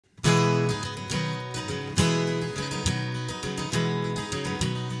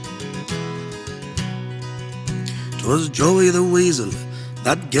'Twas Joey the Weasel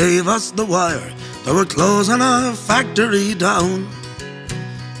that gave us the wire. They were closing our factory down.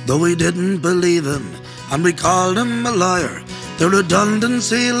 Though we didn't believe him and we called him a liar, the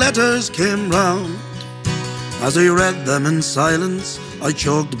redundancy letters came round. As I read them in silence, I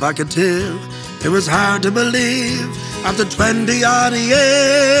choked back a tear. It was hard to believe after 20-odd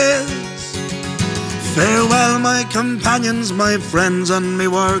years. Farewell, my companions, my friends and my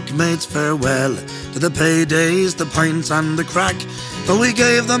workmates, farewell to the paydays, the pints and the crack. Though we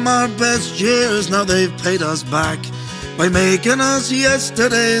gave them our best years, now they've paid us back by making us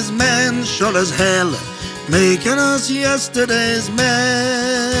yesterday's men, sure as hell, making us yesterday's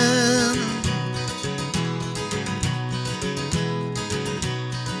men.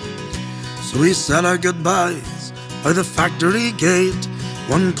 So we said our goodbyes by the factory gate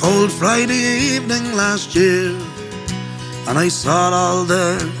one cold Friday evening last year, and I saw it all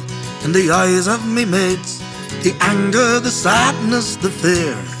there in the eyes of me mates, the anger, the sadness, the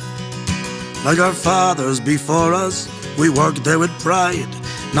fear. Like our fathers before us, we worked there with pride.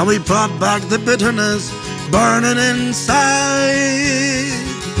 Now we brought back the bitterness burning inside.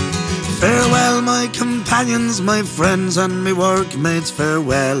 Farewell, my companions, my friends and my workmates,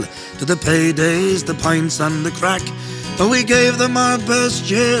 farewell to the paydays, the pints and the crack. Though we gave them our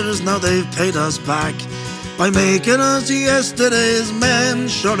best years, now they've paid us back by making us yesterday's men,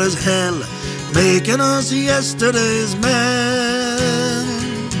 sure as hell, making us yesterday's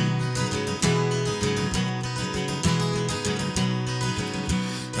men.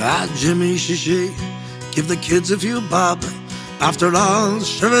 Ah, Jimmy Shishi, give the kids a few bob. After all,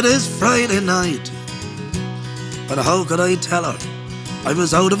 sure it is Friday night. But how could I tell her I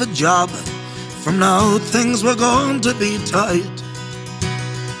was out of a job? From now things were going to be tight.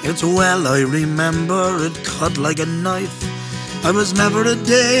 It's well I remember it cut like a knife. I was never a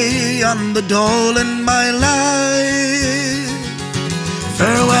day on the dole in my life.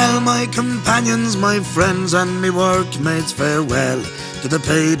 Farewell, my companions, my friends and my workmates, farewell to the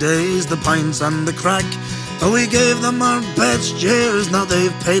paydays, the pints and the crack. Though we gave them our best years, now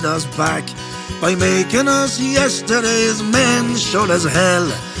they've paid us back by making us yesterday's men, sure as hell,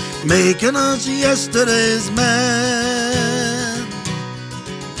 making us yesterday's men.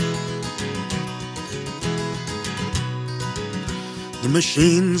 The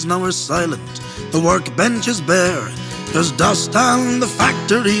machines now are silent, the workbench is bare. There's dust on the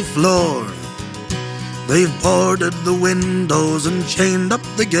factory floor. They've boarded the windows and chained up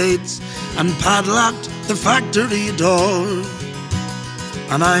the gates and padlocked the factory door.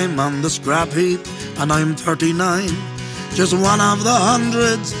 And I'm on the scrap heap and I'm 39, just one of the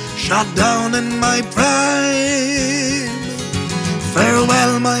hundreds shot down in my prime.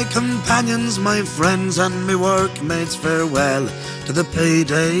 Farewell, my companions, my friends and my workmates, farewell to the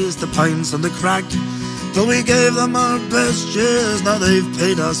paydays, the pints and the crack. Though we gave them our best years, now they've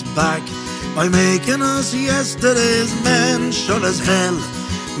paid us back by making us yesterday's men, sure as hell,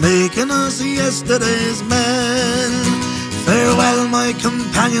 making us yesterday's men. Farewell, my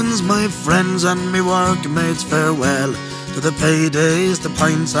companions, my friends and my workmates, farewell to the paydays, the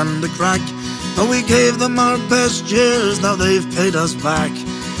pints and the crack. Though we gave them our best years, now they've paid us back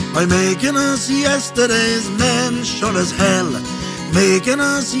by making us yesterday's men, sure as hell, making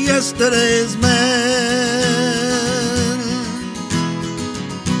us yesterday's men.